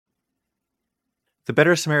the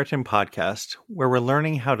Better Samaritan podcast, where we're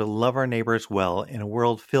learning how to love our neighbors well in a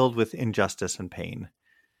world filled with injustice and pain.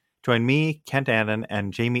 Join me, Kent Annan,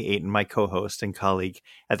 and Jamie Ayton, my co-host and colleague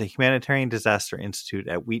at the Humanitarian Disaster Institute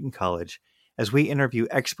at Wheaton College, as we interview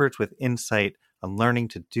experts with insight on learning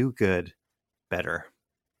to do good better.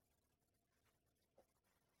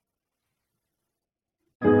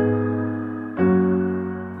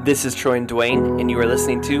 This is Troy and Dwayne, and you are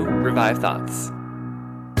listening to Revive Thoughts.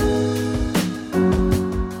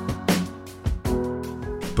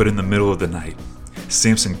 But in the middle of the night,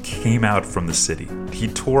 Samson came out from the city. He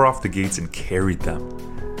tore off the gates and carried them.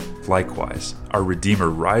 Likewise, our Redeemer,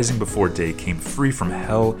 rising before day, came free from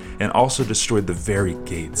hell and also destroyed the very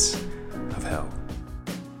gates of hell.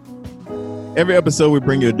 Every episode, we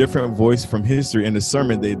bring you a different voice from history and the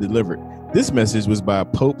sermon they delivered. This message was by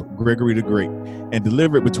Pope Gregory the Great and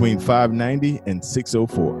delivered between 590 and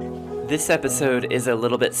 604. This episode is a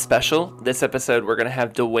little bit special. This episode, we're going to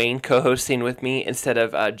have Dwayne co-hosting with me instead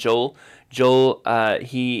of Joel. Joel,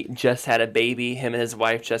 he just had a baby. Him and his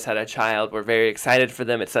wife just had a child. We're very excited for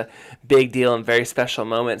them. It's a big deal and very special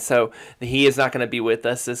moment. So he is not going to be with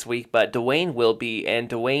us this week, but Dwayne will be. And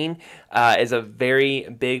Dwayne is a very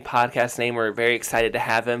big podcast name. We're very excited to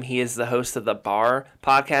have him. He is the host of the Bar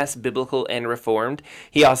podcast, Biblical and Reformed.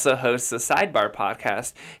 He also hosts the Sidebar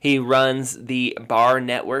podcast. He runs the Bar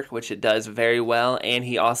Network, which it does very well. And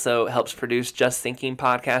he also helps produce Just Thinking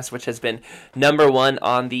podcast, which has been #1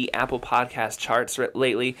 on the Apple podcast charts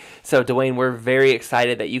lately. So Dwayne, we're very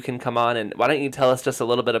excited that you can come on, and why don't you tell us just a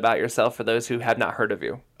little bit about yourself for those who have not heard of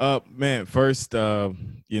you? First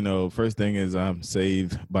thing is I'm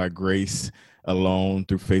saved by grace alone,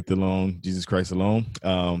 through faith alone, Jesus Christ alone.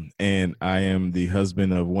 And I am the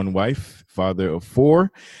husband of one wife, father of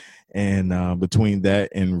 4. And between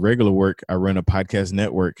that and regular work, I run a podcast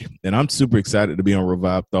network, and I'm super excited to be on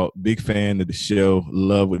Revive Thought. Big fan of the show.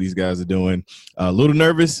 Love what these guys are doing. A little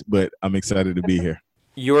nervous, but I'm excited to be here.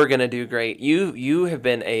 You're going to do great. You have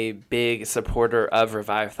been a big supporter of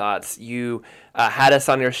Revive Thoughts. You had us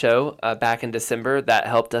on your show back in December. That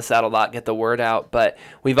helped us out a lot, get the word out. But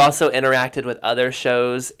we've also interacted with other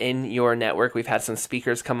shows in your network. We've had some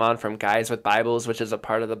speakers come on from Guys with Bibles, which is a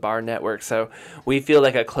part of the Bar Network. So we feel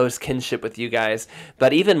like a close kinship with you guys.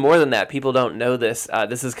 But even more than that, people don't know this.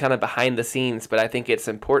 This is kind of behind the scenes, but I think it's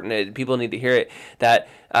important. People need to hear it, that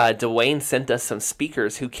Dwayne sent us some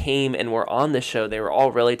speakers who came and were on the show. They were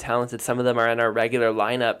all really talented. Some of them are in our regular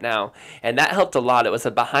lineup now, and that helped a lot. It was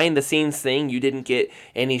a behind-the-scenes thing. You didn't get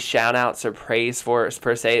any shout-outs or praise for us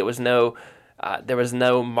per se. It was there was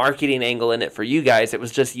no marketing angle in it for you guys. It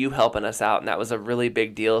was just you helping us out, and that was a really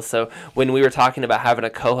big deal. So when we were talking about having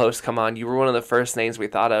a co-host come on, you were one of the first names we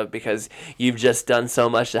thought of because you've just done so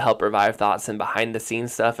much to help Revive Thoughts and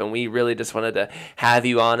behind-the-scenes stuff, and we really just wanted to have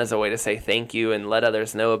you on as a way to say thank you and let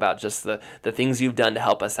others know about just the things you've done to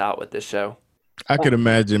help us out with this show. I could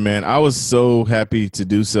imagine, man. I was so happy to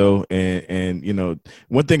do so. And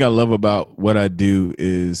one thing I love about what I do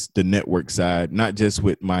is the network side, not just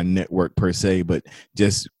with my network per se, but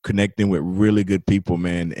just connecting with really good people,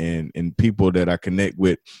 man, and people that I connect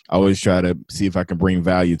with. I always try to see if I can bring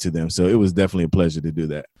value to them. So it was definitely a pleasure to do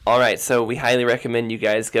that. All right, so we highly recommend you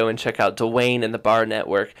guys go and check out Dwayne and the Bar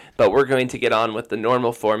Network, but we're going to get on with the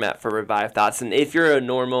normal format for Revive Thoughts. And if you're a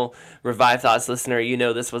normal Revive Thoughts listener, you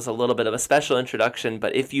know this was a little bit of a special introduction,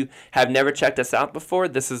 but if you have never checked us out before,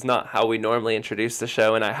 this is not how we normally introduce the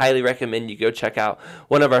show, and I highly recommend you go check out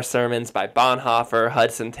one of our sermons by Bonhoeffer,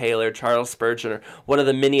 Hudson Taylor, Charles Spurgeon, or one of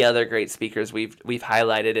the many other great speakers we've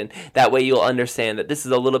highlighted, and that way you'll understand that this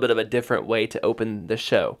is a little bit of a different way to open the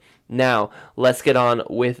show. Now, let's get on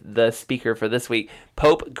with the speaker for this week,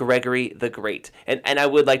 Pope Gregory the Great. And I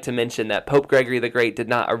would like to mention that Pope Gregory the Great did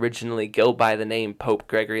not originally go by the name Pope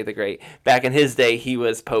Gregory the Great. Back in his day, he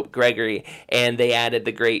was Pope Gregory, and they added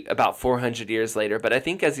the Great about 400 years later. But I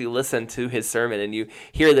think as you listen to his sermon and you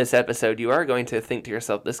hear this episode, you are going to think to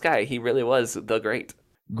yourself, this guy, he really was the Great.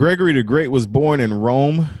 Gregory the Great was born in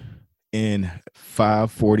Rome in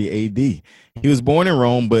 540 AD. He was born in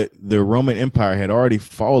Rome, but the Roman Empire had already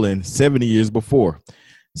fallen 70 years before.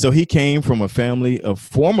 So he came from a family of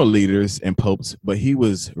former leaders and popes, but he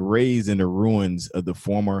was raised in the ruins of the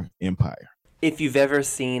former empire. if you've ever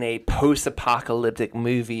seen a post-apocalyptic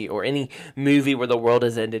movie or any movie where the world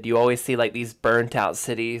has ended, you always see like these burnt out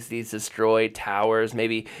cities, these destroyed towers,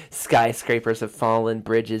 maybe skyscrapers have fallen,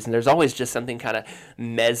 bridges, and there's always just something kind of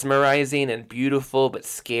mesmerizing and beautiful but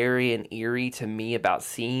scary and eerie to me about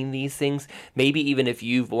seeing these things. Maybe even if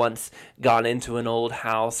you've once gone into an old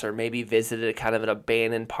house or maybe visited kind of an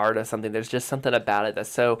abandoned part of something, there's just something about it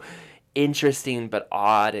that's so interesting but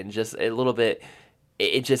odd and just a little bit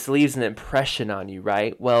it just leaves an impression on you,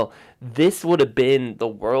 right? Well, this would have been the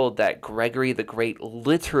world that Gregory the Great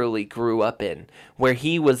literally grew up in, where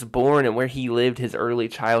he was born and where he lived his early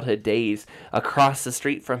childhood days. Across the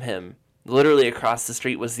street from him, literally across the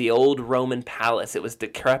street, was the old Roman palace. It was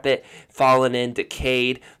decrepit, fallen in,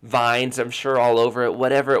 decayed, vines, I'm sure, all over it.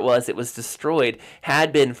 Whatever it was destroyed,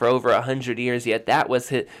 had been for over 100 years, yet that was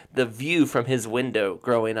the view from his window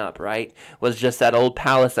growing up, right? Was just that old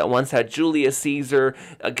palace that once had Julius Caesar,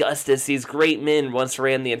 Augustus, these great men once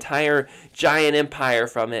ran the entire giant empire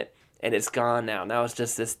from it, and it's gone now. Now it's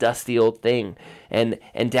just this dusty old thing. And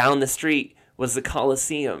down the street was the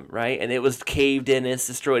Colosseum, right? And it was caved in, it's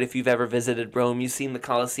destroyed. If you've ever visited Rome, you've seen the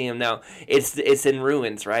Colosseum now. It's in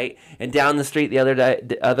ruins, right? And down the street the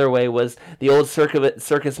other way was the old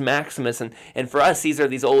Circus Maximus. And for us, these are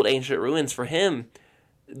these old ancient ruins. For him,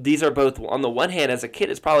 these are both, on the one hand, as a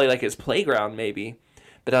kid, it's probably like his playground maybe.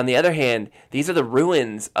 But on the other hand, these are the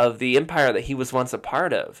ruins of the empire that he was once a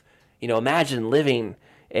part of. You know, imagine living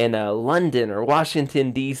in London or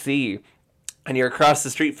Washington, D.C., and you're across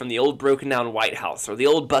the street from the old broken down White House or the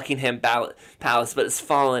old Buckingham Palace, but it's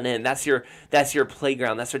fallen in. That's your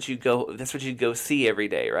playground. That's what you go see every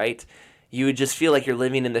day, right? You would just feel like you're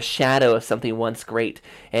living in the shadow of something once great.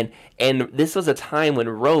 And this was a time when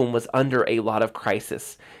Rome was under a lot of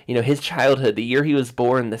crisis. You know, his childhood, the year he was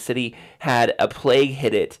born, the city had a plague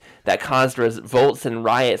hit it that caused revolts and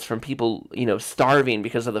riots from people, you know, starving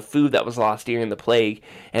because of the food that was lost during the plague.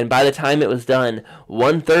 And by the time it was done,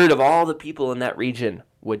 1/3 of all the people in that region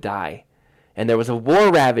would die. And there was a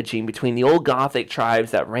war ravaging between the old Gothic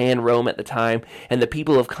tribes that ran Rome at the time and the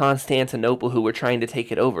people of Constantinople who were trying to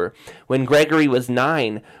take it over. When Gregory was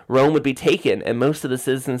 9, Rome would be taken, and most of the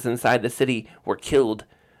citizens inside the city were killed.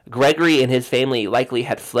 Gregory and his family likely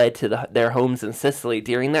had fled to their homes in Sicily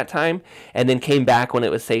during that time, and then came back when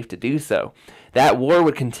it was safe to do so. That war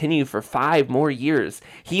would continue for 5 more years.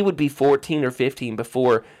 He would be 14 or 15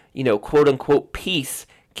 before, you know, quote-unquote peace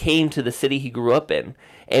came to the city he grew up in.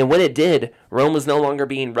 And when it did, Rome was no longer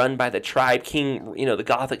being run by the tribe king, you know, the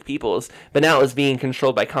Gothic peoples, but now it was being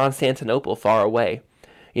controlled by Constantinople far away.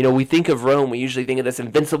 You know, we think of Rome, we usually think of this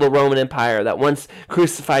invincible Roman Empire that once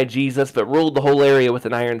crucified Jesus but ruled the whole area with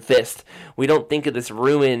an iron fist. We don't think of this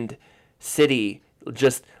ruined city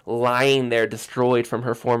just lying there destroyed from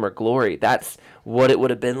her former glory. That's what it would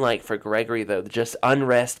have been like for Gregory, though. Just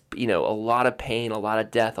unrest, you know, a lot of pain, a lot of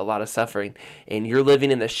death, a lot of suffering, and you're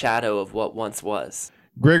living in the shadow of what once was.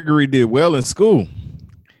 Gregory did well in school.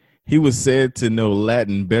 He was said to know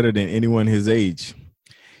Latin better than anyone his age.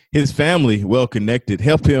 His family, well connected,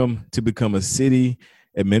 helped him to become a city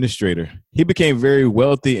administrator. He became very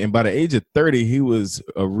wealthy, and by the age of 30, he was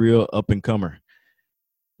a real up-and-comer.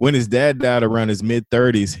 When his dad died around his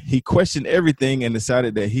mid-30s, he questioned everything and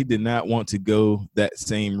decided that he did not want to go that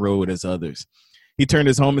same road as others. He turned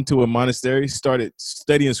his home into a monastery, started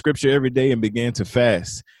studying scripture every day, and began to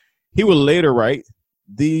fast. He would later write,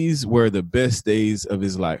 "These were the best days of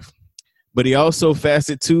his life." But he also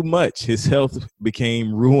fasted too much. His health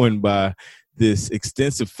became ruined by this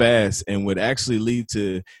extensive fast and would actually lead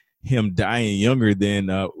to him dying younger than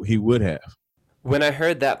he would have. When I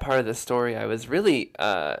heard that part of the story, I was really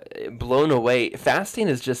blown away. Fasting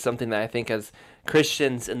is just something that I think as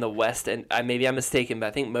Christians in the West, and maybe I'm mistaken, but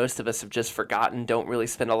I think most of us have just forgotten, don't really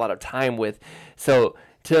spend a lot of time with. So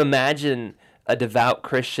to imagine a devout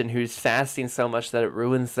Christian who's fasting so much that it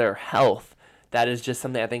ruins their health, that is just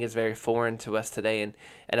something I think is very foreign to us today. And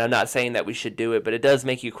I'm not saying that we should do it, but it does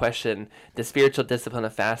make you question the spiritual discipline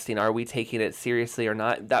of fasting. Are we taking it seriously or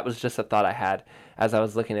not? That was just a thought I had as I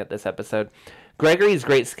was looking at this episode. Gregory's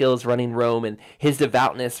great skills running Rome and his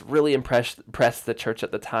devoutness really impressed the church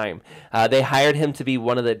at the time. They hired him to be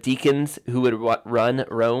one of the deacons who would run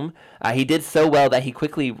Rome. He did so well that he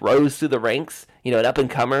quickly rose through the ranks, you know, an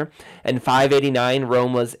up-and-comer. In 589,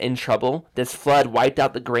 Rome was in trouble. This flood wiped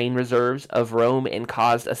out the grain reserves of Rome and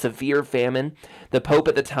caused a severe famine. The Pope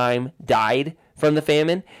at the time died from the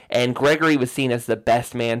famine, and Gregory was seen as the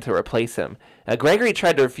best man to replace him. Gregory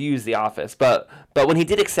tried to refuse the office, but when he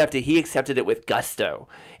did accept it, he accepted it with gusto.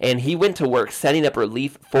 And he went to work setting up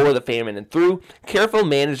relief for the famine. And through careful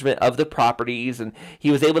management of the properties, and he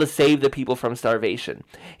was able to save the people from starvation.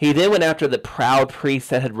 He then went after the proud priests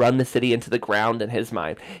that had run the city into the ground in his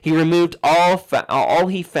mind. He removed all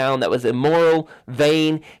he found that was immoral,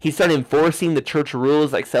 vain. He started enforcing the church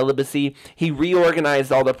rules like celibacy. He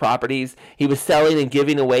reorganized all the properties. He was selling and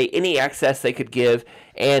giving away any excess they could give.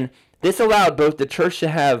 And This allowed both the church to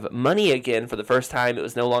have money again for the first time. It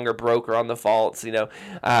was no longer broke or on the faults,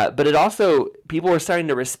 but it also, people were starting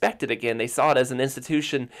to respect it again. They saw it as an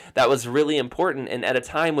institution that was really important, and at a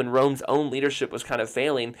time when Rome's own leadership was kind of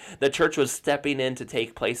failing, the church was stepping in to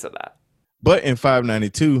take place of that. But in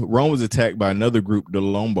 592, Rome was attacked by another group, the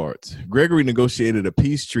Lombards. Gregory negotiated a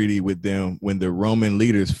peace treaty with them when the Roman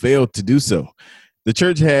leaders failed to do so. The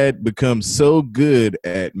church had become so good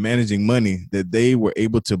at managing money that they were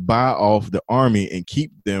able to buy off the army and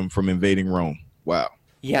keep them from invading Rome. Wow.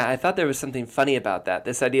 Yeah, I thought there was something funny about that.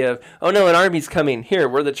 This idea of, oh no, an army's coming. Here,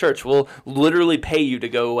 we're the church. We'll literally pay you to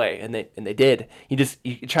go away. And they did. You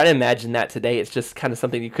try to imagine that today. It's just kind of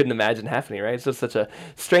something you couldn't imagine happening, right? It's just such a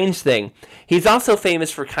strange thing. He's also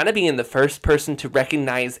famous for kind of being the first person to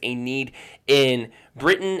recognize a need in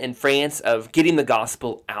Britain and France of getting the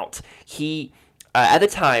gospel out. At the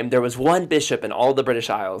time, there was one bishop in all the British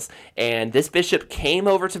Isles, and this bishop came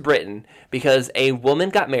over to Britain because a woman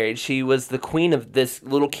got married. She was the queen of this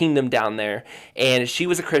little kingdom down there, and she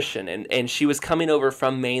was a Christian, and she was coming over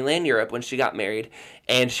from mainland Europe when she got married,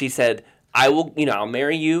 and she said, I'll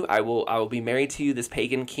marry you. I will be married to you, this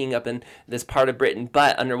pagan king up in this part of Britain.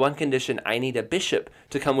 But under one condition, I need a bishop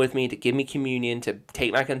to come with me to give me communion, to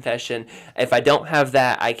take my confession. If I don't have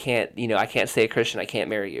that, I can't stay a Christian. I can't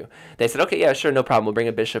marry you. They said, okay, yeah, sure, no problem. We'll bring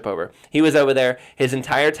a bishop over. He was over there. His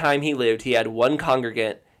entire time he lived, he had one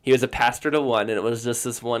congregant. He was a pastor to one, and it was just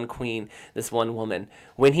this one queen, this one woman.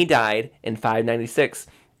 When he died in 596,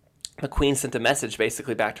 the queen sent a message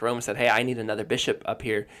basically back to Rome and said, hey, I need another bishop up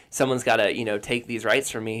here. Someone's got to, take these rights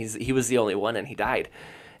from me. He was the only one, and he died.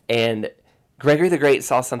 And Gregory the Great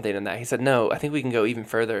saw something in that. He said, no, I think we can go even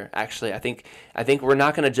further, actually. I think we're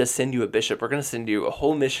not going to just send you a bishop. We're going to send you a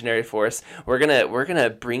whole missionary force. We're gonna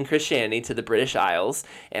bring Christianity to the British Isles,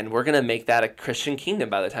 and we're going to make that a Christian kingdom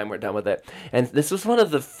by the time we're done with it. And this was one of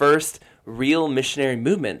the first real missionary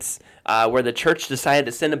movements where the church decided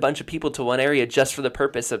to send a bunch of people to one area just for the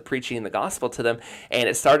purpose of preaching the gospel to them. And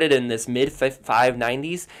it started in this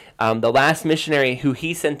mid-590s. The last missionary who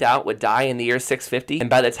he sent out would die in the year 650.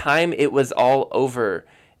 And by the time it was all over,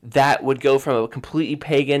 that would go from a completely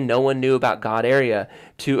pagan, no one knew about God area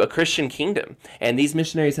to a Christian kingdom. And these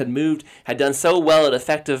missionaries had done so well and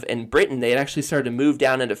effective in Britain, they had actually started to move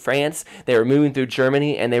down into France. They were moving through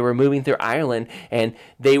Germany, and they were moving through Ireland, and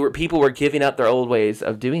people were giving up their old ways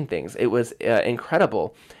of doing things. It was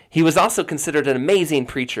incredible. He was also considered an amazing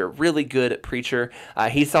preacher, really good preacher.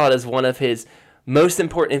 He saw it as one of his most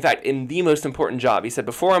important, in fact, in the most important job. He said,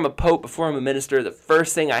 before I'm a pope, before I'm a minister, the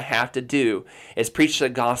first thing I have to do is preach the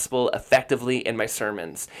gospel effectively in my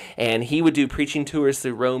sermons. And he would do preaching tours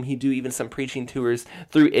through Rome. He'd do even some preaching tours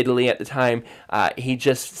through Italy at the time. He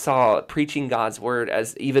just saw preaching God's word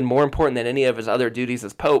as even more important than any of his other duties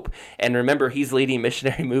as pope. And remember, he's leading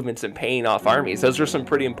missionary movements and paying off armies. Those are some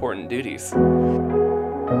pretty important duties.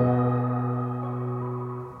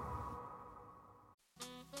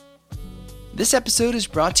 This episode is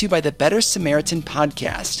brought to you by the Better Samaritan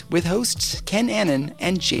podcast with hosts Ken Annan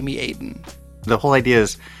and Jamie Aiden. The whole idea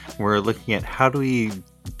is we're looking at how do we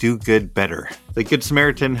do good better. The Good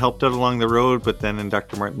Samaritan helped out along the road, but then in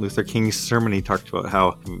Dr. Martin Luther King's sermon, he talked about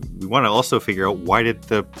how we want to also figure out why did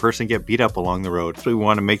the person get beat up along the road. So we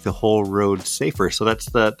want to make the whole road safer. So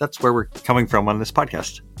that's where we're coming from on this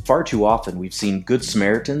podcast. Far too often we've seen Good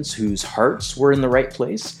Samaritans whose hearts were in the right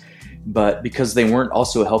place, but because they weren't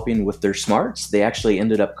also helping with their smarts, they actually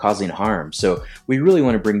ended up causing harm. So we really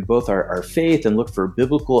want to bring both our faith and look for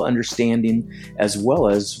biblical understanding, as well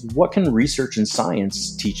as what can research and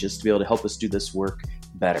science teach us to be able to help us do this work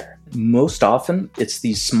better. Most often, it's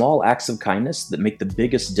these small acts of kindness that make the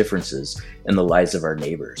biggest differences in the lives of our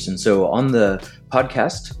neighbors. And so on the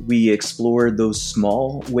podcast, we explore those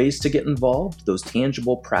small ways to get involved, those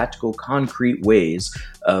tangible, practical, concrete ways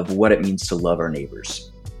of what it means to love our neighbors.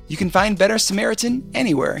 You can find Better Samaritan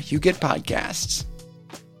anywhere you get podcasts.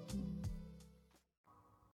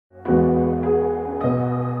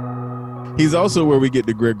 He's also where we get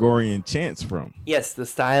the Gregorian chants from. Yes, the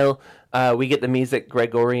style we get the music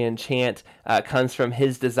Gregorian chant comes from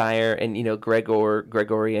his desire, and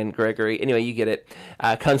Gregorian, Gregory. Anyway, you get it.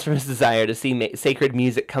 Comes from his desire to see sacred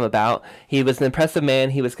music come about. He was an impressive man.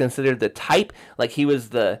 He was considered the type, like he was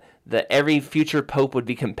the every future pope would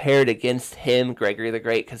be compared against him, Gregory the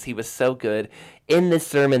Great, because he was so good. In this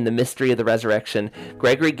sermon, The Mystery of the Resurrection,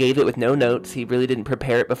 Gregory gave it with no notes. He really didn't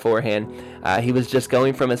prepare it beforehand. He was just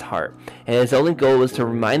going from his heart. And his only goal was to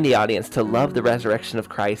remind the audience to love the resurrection of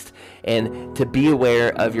Christ and to be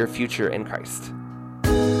aware of your future in Christ.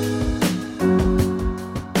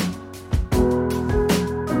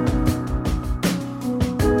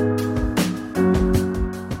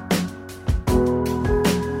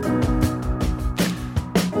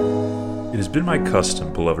 been my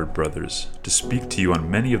custom, beloved brothers, to speak to you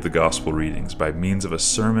on many of the gospel readings by means of a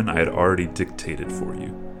sermon I had already dictated for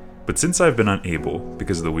you. But since I have been unable,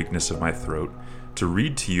 because of the weakness of my throat, to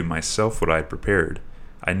read to you myself what I had prepared,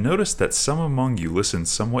 I noticed that some among you listened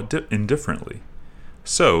somewhat indifferently.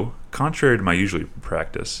 So, contrary to my usual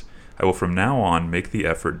practice, I will from now on make the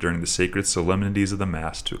effort during the sacred solemnities of the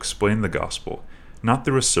Mass to explain the gospel, not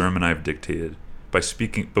through a sermon I have dictated, but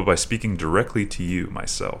by speaking directly to you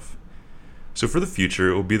myself. So for the future,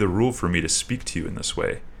 it will be the rule for me to speak to you in this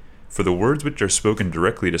way, for the words which are spoken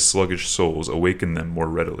directly to sluggish souls awaken them more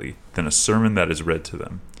readily than a sermon that is read to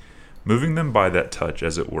them, moving them by that touch,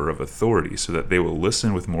 as it were, of authority, so that they will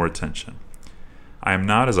listen with more attention. I am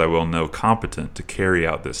not, as I well know, competent to carry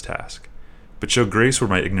out this task, but show grace where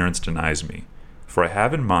my ignorance denies me, for I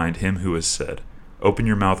have in mind him who has said, "Open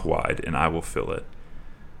your mouth wide, and I will fill it."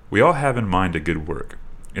 We all have in mind a good work,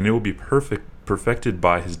 and it will be perfected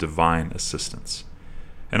by his divine assistance.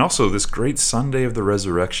 And also, this great Sunday of the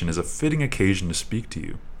resurrection is a fitting occasion to speak to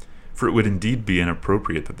you, for it would indeed be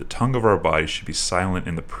inappropriate that the tongue of our bodies should be silent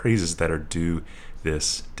in the praises that are due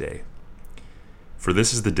this day. For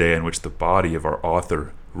this is the day on which the body of our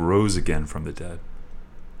author rose again from the dead.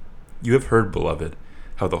 You have heard, beloved,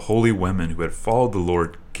 how the holy women who had followed the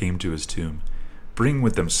Lord came to his tomb, bringing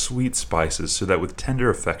with them sweet spices, so that with tender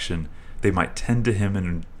affection they might tend to him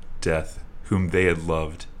in death whom they had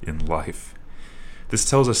loved in life. This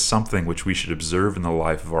tells us something which we should observe in the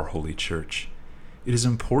life of our holy church. It is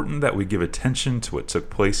important that we give attention to what took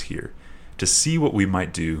place here, to see what we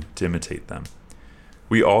might do to imitate them.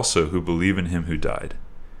 We also, who believe in him who died,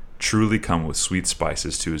 truly come with sweet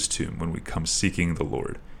spices to his tomb when we come seeking the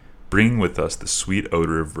Lord, bringing with us the sweet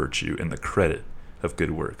odor of virtue and the credit of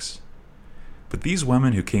good works. But these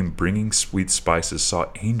women who came bringing sweet spices saw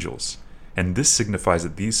angels, and this signifies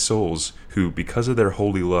that these souls who, because of their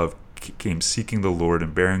holy love, came seeking the Lord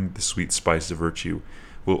and bearing the sweet spice of virtue,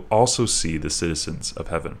 will also see the citizens of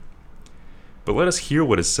heaven. But let us hear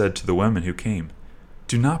what is said to the women who came.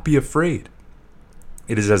 Do not be afraid.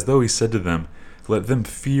 It is as though he said to them, let them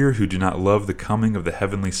fear who do not love the coming of the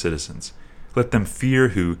heavenly citizens. Let them fear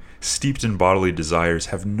who, steeped in bodily desires,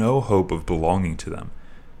 have no hope of belonging to them.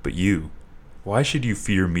 But you, why should you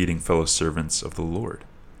fear meeting fellow servants of the Lord?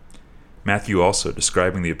 Matthew also,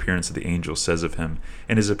 describing the appearance of the angel, says of him,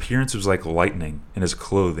 and his appearance was like lightning, and his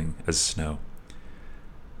clothing as snow.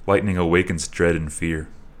 Lightning awakens dread and fear.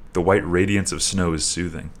 The white radiance of snow is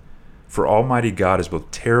soothing. For Almighty God is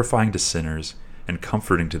both terrifying to sinners and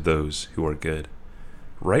comforting to those who are good.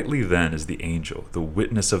 Rightly then is the angel, the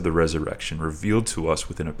witness of the resurrection, revealed to us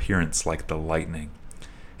with an appearance like the lightning,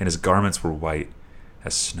 and his garments were white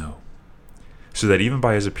as snow, so that even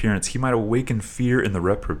by his appearance he might awaken fear in the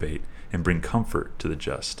reprobate and bring comfort to the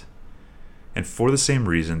just. And for the same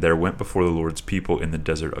reason there went before the Lord's people in the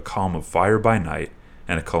desert a column of fire by night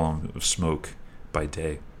and a column of smoke by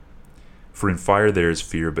day. For in fire there is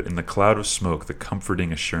fear, but in the cloud of smoke the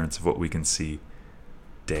comforting assurance of what we can see.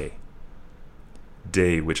 Day.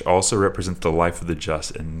 Day, which also represents the life of the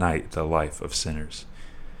just, and night, the life of sinners.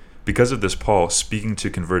 Because of this, Paul, speaking to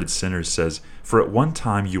converted sinners, says, For at one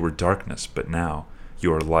time you were darkness, but now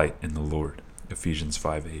you are light in the Lord. Ephesians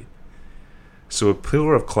 5:8. So a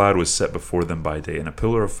pillar of cloud was set before them by day, and a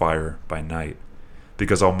pillar of fire by night,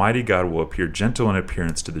 because Almighty God will appear gentle in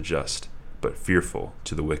appearance to the just, but fearful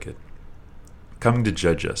to the wicked. Coming to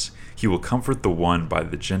judge us, he will comfort the one by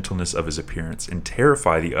the gentleness of his appearance, and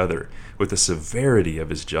terrify the other with the severity of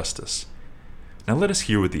his justice. Now let us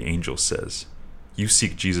hear what the angel says. You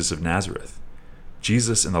seek Jesus of Nazareth.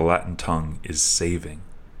 Jesus in the Latin tongue is saving,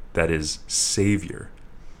 that is, Savior.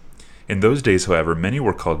 In those days, however, many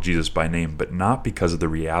were called Jesus by name, but not because of the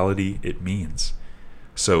reality it means.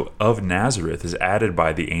 So, of Nazareth is added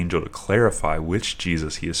by the angel to clarify which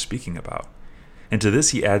Jesus he is speaking about. And to this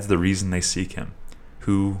he adds the reason they seek him,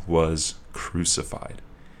 who was crucified.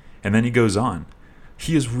 And then he goes on,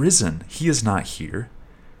 he is risen, he is not here.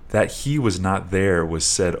 That he was not there was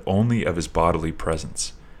said only of his bodily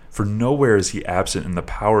presence, for nowhere is he absent in the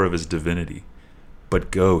power of his divinity.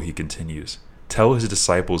 But go, he continues, tell his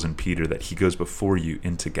disciples and Peter that he goes before you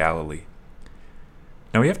into Galilee.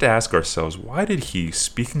 Now we have to ask ourselves, why did he,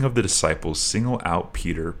 speaking of the disciples, single out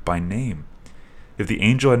Peter by name? If the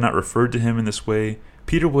angel had not referred to him in this way,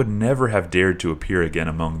 Peter would never have dared to appear again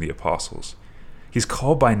among the apostles. He's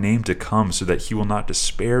called by name to come so that he will not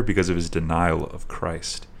despair because of his denial of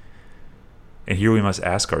Christ. And here we must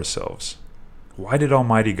ask ourselves, why did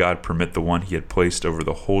Almighty God permit the one he had placed over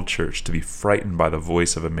the whole church to be frightened by the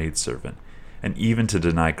voice of a maidservant, and even to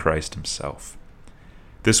deny Christ himself?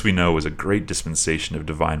 This we know is a great dispensation of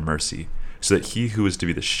divine mercy, so that he who is to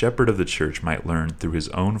be the shepherd of the church might learn through his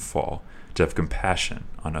own fall to have compassion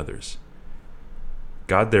on others.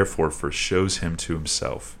 God therefore first shows him to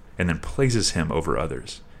himself, and then places him over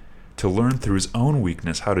others, to learn through his own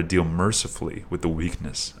weakness how to deal mercifully with the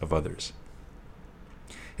weakness of others.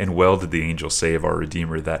 And well did the angel say of our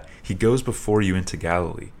Redeemer that he goes before you into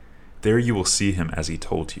Galilee. There you will see him as he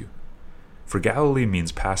told you. For Galilee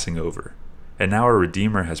means passing over, and now our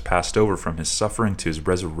Redeemer has passed over from his suffering to his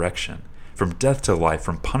resurrection, from death to life,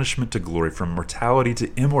 from punishment to glory, from mortality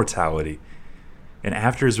to immortality. And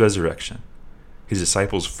after his resurrection, his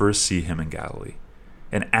disciples first see him in Galilee.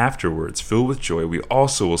 And afterwards, filled with joy, we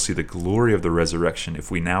also will see the glory of the resurrection if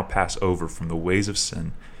we now pass over from the ways of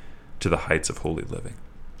sin to the heights of holy living.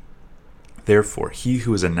 Therefore, he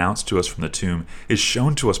who is announced to us from the tomb is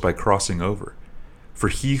shown to us by crossing over. For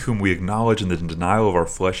he whom we acknowledge in the denial of our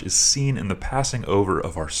flesh is seen in the passing over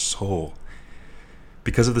of our soul.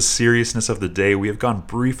 Because of the seriousness of the day, we have gone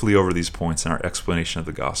briefly over these points in our explanation of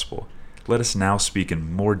the gospel. Let us now speak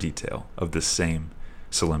in more detail of this same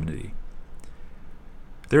solemnity.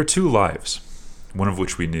 There are two lives, one of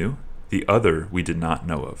which we knew, the other we did not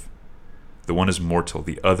know of. The one is mortal,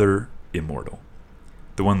 the other immortal.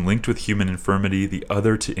 The one linked with human infirmity, the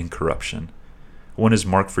other to incorruption. One is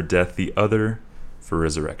marked for death, the other for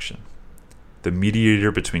resurrection. The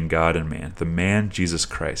mediator between God and man, the man Jesus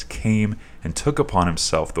Christ, came and took upon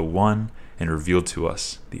himself the one and revealed to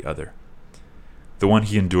us the other. The one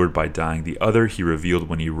he endured by dying, the other he revealed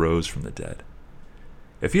when he rose from the dead.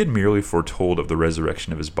 If he had merely foretold of the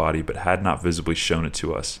resurrection of his body but had not visibly shown it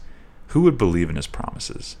to us, who would believe in his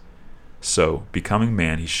promises? So, becoming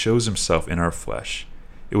man, he shows himself in our flesh.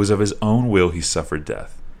 It was of his own will he suffered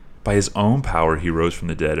death. By his own power he rose from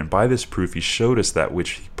the dead, and by this proof he showed us that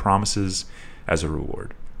which he promises as a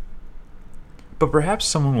reward. But perhaps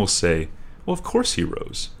someone will say, well, of course he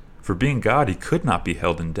rose, for being God he could not be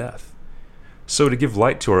held in death. So to give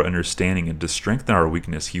light to our understanding and to strengthen our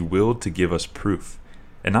weakness, he willed to give us proof,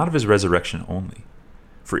 and not of his resurrection only.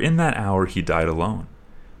 For in that hour he died alone,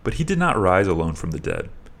 but he did not rise alone from the dead.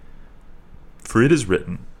 For it is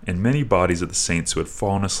written, and many bodies of the saints who had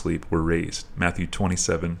fallen asleep were raised. Matthew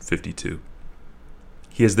 27:52.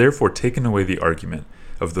 He has therefore taken away the argument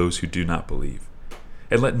of those who do not believe.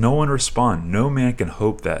 And let no one respond. No man can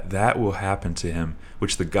hope that will happen to him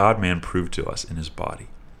which the God-man proved to us in his body.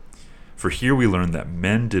 For here we learn that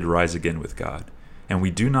men did rise again with God, and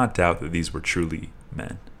we do not doubt that these were truly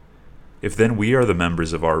men. If then we are the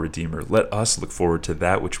members of our Redeemer, let us look forward to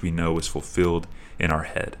that which we know is fulfilled in our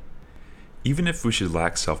head. Even if we should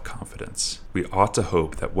lack self-confidence, we ought to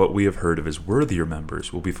hope that what we have heard of his worthier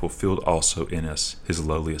members will be fulfilled also in us, his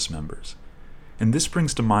lowliest members. And this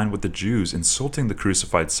brings to mind what the Jews, insulting the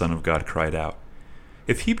crucified Son of God, cried out,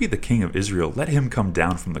 "If he be the King of Israel, let him come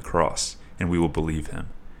down from the cross, and we will believe him."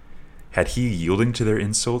 Had he, yielding to their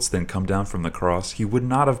insults, then come down from the cross, he would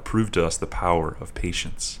not have proved to us the power of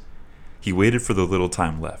patience. He waited for the little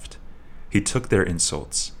time left. He took their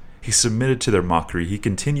insults. He submitted to their mockery. He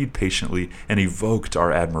continued patiently and evoked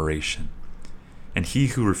our admiration. And he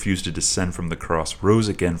who refused to descend from the cross rose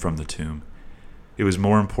again from the tomb. It was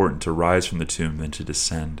more important to rise from the tomb than to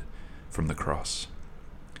descend from the cross.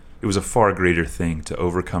 It was a far greater thing to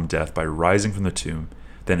overcome death by rising from the tomb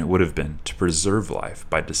than it would have been to preserve life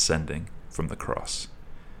by descending from the cross.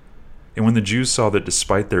 And when the Jews saw that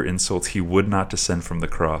despite their insults he would not descend from the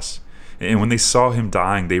cross, and when they saw him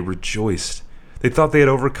dying, they rejoiced. They thought they had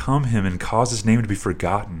overcome him and caused his name to be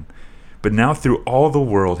forgotten. But now through all the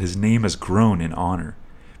world his name has grown in honor,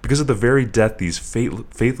 because of the very death these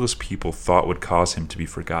faithless people thought would cause him to be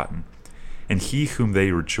forgotten. And he whom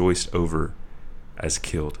they rejoiced over as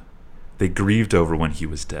killed, they grieved over when he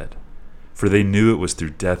was dead, for they knew it was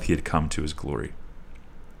through death he had come to his glory.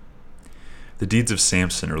 The deeds of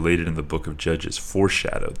Samson related in the book of Judges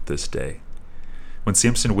foreshadowed this day. When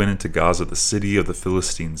Samson went into Gaza, the city of the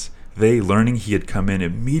Philistines, they, learning he had come in,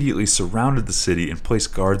 immediately surrounded the city and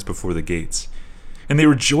placed guards before the gates. And they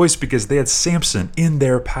rejoiced because they had Samson in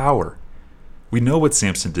their power. We know what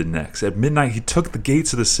Samson did next. At midnight he took the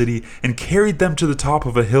gates of the city and carried them to the top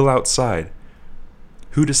of a hill outside.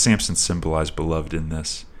 Who does Samson symbolize, beloved, in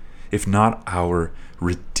this, if not our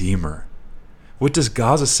Redeemer? What does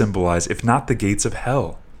Gaza symbolize, if not the gates of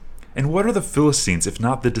hell? And what are the Philistines, if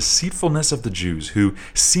not the deceitfulness of the Jews, who,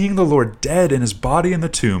 seeing the Lord dead and his body in the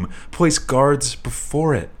tomb, placed guards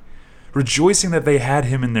before it, rejoicing that they had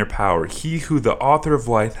him in their power? He who the author of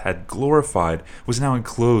life had glorified was now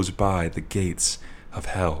enclosed by the gates of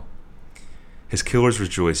hell. His killers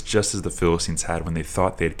rejoiced just as the Philistines had when they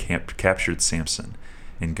thought they had captured Samson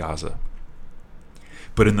in Gaza.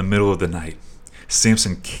 But in the middle of the night,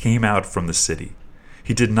 Samson came out from the city.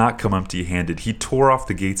 He did not come empty-handed. He tore off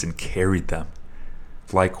the gates and carried them.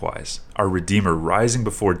 Likewise, our Redeemer, rising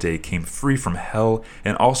before day, came free from hell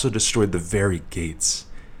and also destroyed the very gates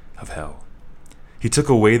of hell. He took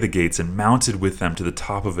away the gates and mounted with them to the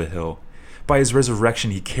top of a hill. By his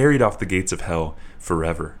resurrection, he carried off the gates of hell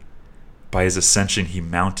forever. By his ascension, he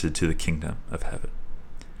mounted to the kingdom of heaven.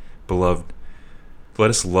 Beloved, let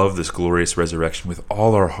us love this glorious resurrection with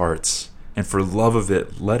all our hearts, and for love of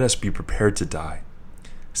it, let us be prepared to die.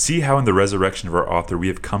 See how in the resurrection of our author we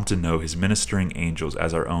have come to know his ministering angels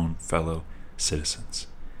as our own fellow citizens.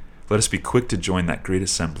 Let us be quick to join that great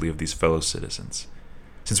assembly of these fellow citizens.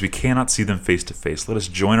 Since we cannot see them face to face, let us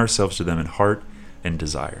join ourselves to them in heart and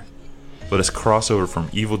desire. Let us cross over from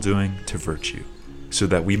evil doing to virtue, so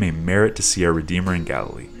that we may merit to see our Redeemer in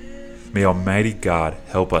Galilee. May Almighty God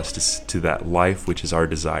help us to that life which is our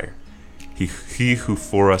desire. He who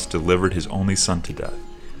for us delivered his only Son to death,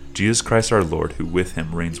 Jesus Christ our Lord, who with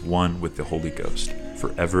him reigns one with the Holy Ghost,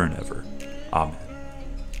 forever and ever. Amen.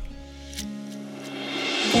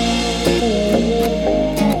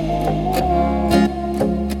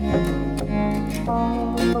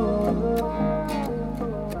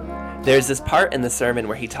 There's this part in the sermon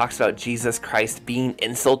where he talks about Jesus Christ being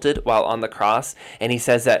insulted while on the cross, and he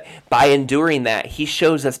says that by enduring that, he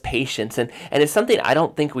shows us patience, and it's something I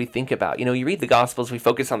don't think we think about. You know, you read the Gospels, we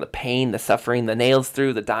focus on the pain, the suffering, the nails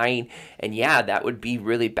through, the dying, and yeah, that would be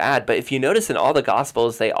really bad. But if you notice in all the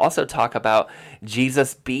Gospels, they also talk about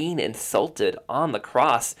Jesus being insulted on the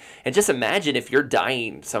cross. And just imagine if you're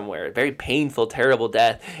dying somewhere, a very painful, terrible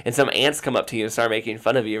death, and some ants come up to you and start making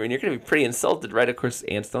fun of you, and you're going to be pretty insulted, right? Of course,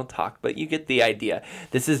 ants don't talk, but you get the idea.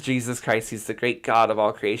 This is Jesus Christ. He's the great God of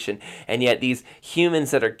all creation. And yet these humans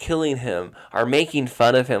that are killing him are making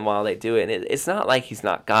fun of him while they do it. And it's not like he's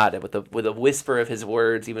not God. With a whisper of his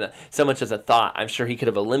words, even so much as a thought, I'm sure he could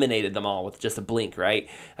have eliminated them all with just a blink, right?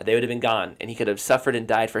 They would have been gone. And he could have suffered and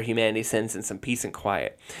died for humanity's sins in some peace and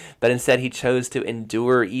quiet. But instead, he chose to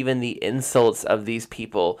endure even the insults of these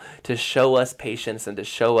people to show us patience and to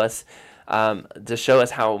show us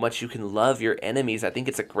how much you can love your enemies. I think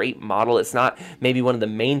it's a great model. It's not maybe one of the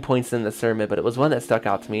main points in the sermon, but it was one that stuck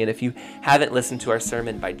out to me. And if you haven't listened to our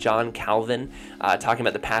sermon by John Calvin, talking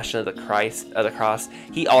about the passion of the cross,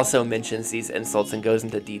 he also mentions these insults and goes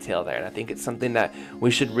into detail there. And I think it's something that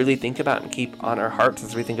we should really think about and keep on our hearts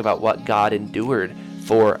as we think about what God endured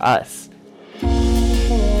for us.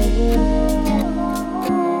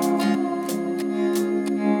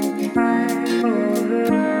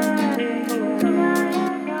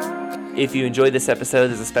 If you enjoyed this episode,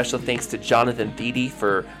 there's a special thanks to Jonathan Thede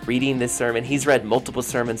for reading this sermon. He's read multiple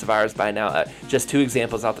sermons of ours by now. Just two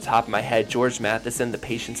examples off the top of my head. George Matheson, The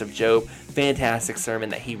Patience of Job, fantastic sermon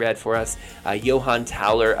that he read for us. Johann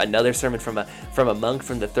Tauler, another sermon from a monk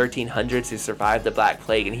from the 1300s who survived the Black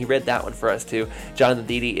Plague, and he read that one for us too. Jonathan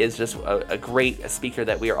Thede is just a great speaker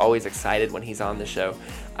that we are always excited when he's on the show.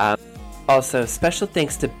 Also, special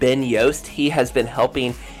thanks to Ben Yost. He has been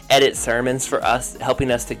helping edit sermons for us,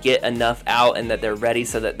 helping us to get enough out and that they're ready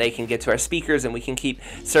so that they can get to our speakers and we can keep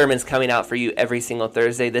sermons coming out for you every single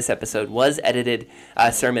Thursday. This sermon was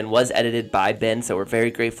edited by Ben, so we're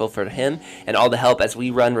very grateful for him and all the help as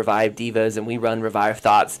we run Revive Devos and we run Revive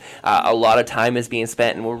Thoughts. A lot of time is being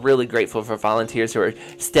spent, and we're really grateful for volunteers who are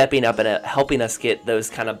stepping up and helping us get those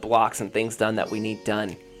kind of blocks and things done that we need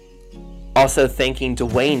done. Also thanking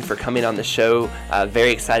Dwayne for coming on the show.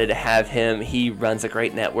 Very excited to have him. He runs a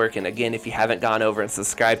great network. And again, if you haven't gone over and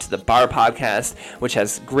subscribed to the Bar Podcast, which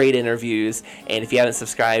has great interviews, and if you haven't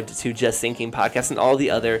subscribed to Just Thinking Podcast and all the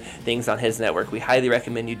other things on his network, we highly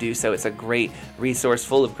recommend you do so. It's a great resource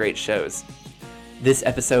full of great shows. This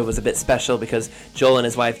episode was a bit special because Joel and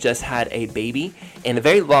his wife just had a baby, and a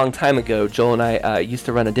very long time ago, Joel and I used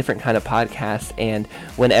to run a different kind of podcast, and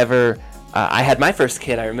whenever I had my first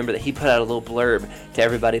kid, I remember that he put out a little blurb to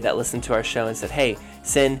everybody that listened to our show and said, hey,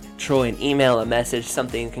 send Troy an email, a message,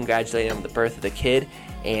 something congratulating him on the birth of the kid,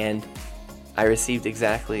 and I received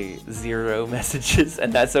exactly 0 messages,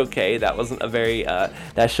 and that's okay. That wasn't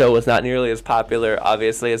that show was not nearly as popular,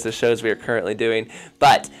 obviously, as the shows we are currently doing,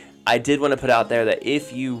 but I did want to put out there that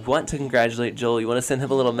if you want to congratulate Joel, you want to send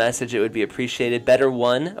him a little message, it would be appreciated. Better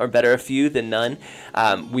one or better a few than none.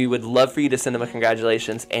 We would love for you to send him a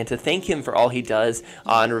congratulations and to thank him for all he does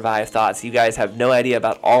on Revive Thoughts. You guys have no idea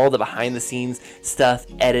about all the behind the scenes stuff,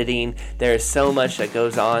 editing. There is so much that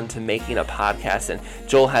goes on to making a podcast, and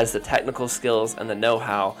Joel has the technical skills and the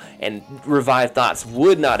know-how, and Revive Thoughts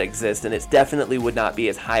would not exist, and it definitely would not be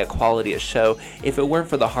as high a quality a show if it weren't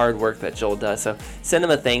for the hard work that Joel does. So send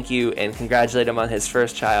him a thank you. thank you and congratulate him on his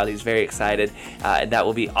first child. He's very excited, and that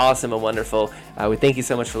will be awesome and wonderful. We thank you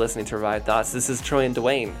so much for listening to Revive Thoughts. This is Troy and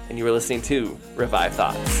Dwayne, and you were listening to Revive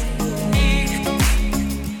Thoughts.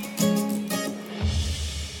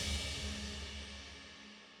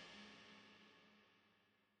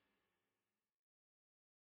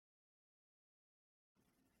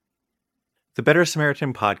 The Better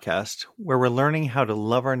Samaritan podcast, where we're learning how to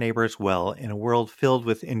love our neighbors well in a world filled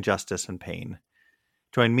with injustice and pain.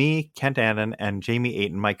 Join me, Kent Annan, and Jamie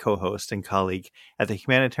Ayton, my co-host and colleague at the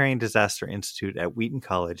Humanitarian Disaster Institute at Wheaton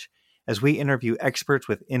College, as we interview experts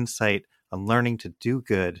with insight on learning to do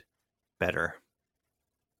good better.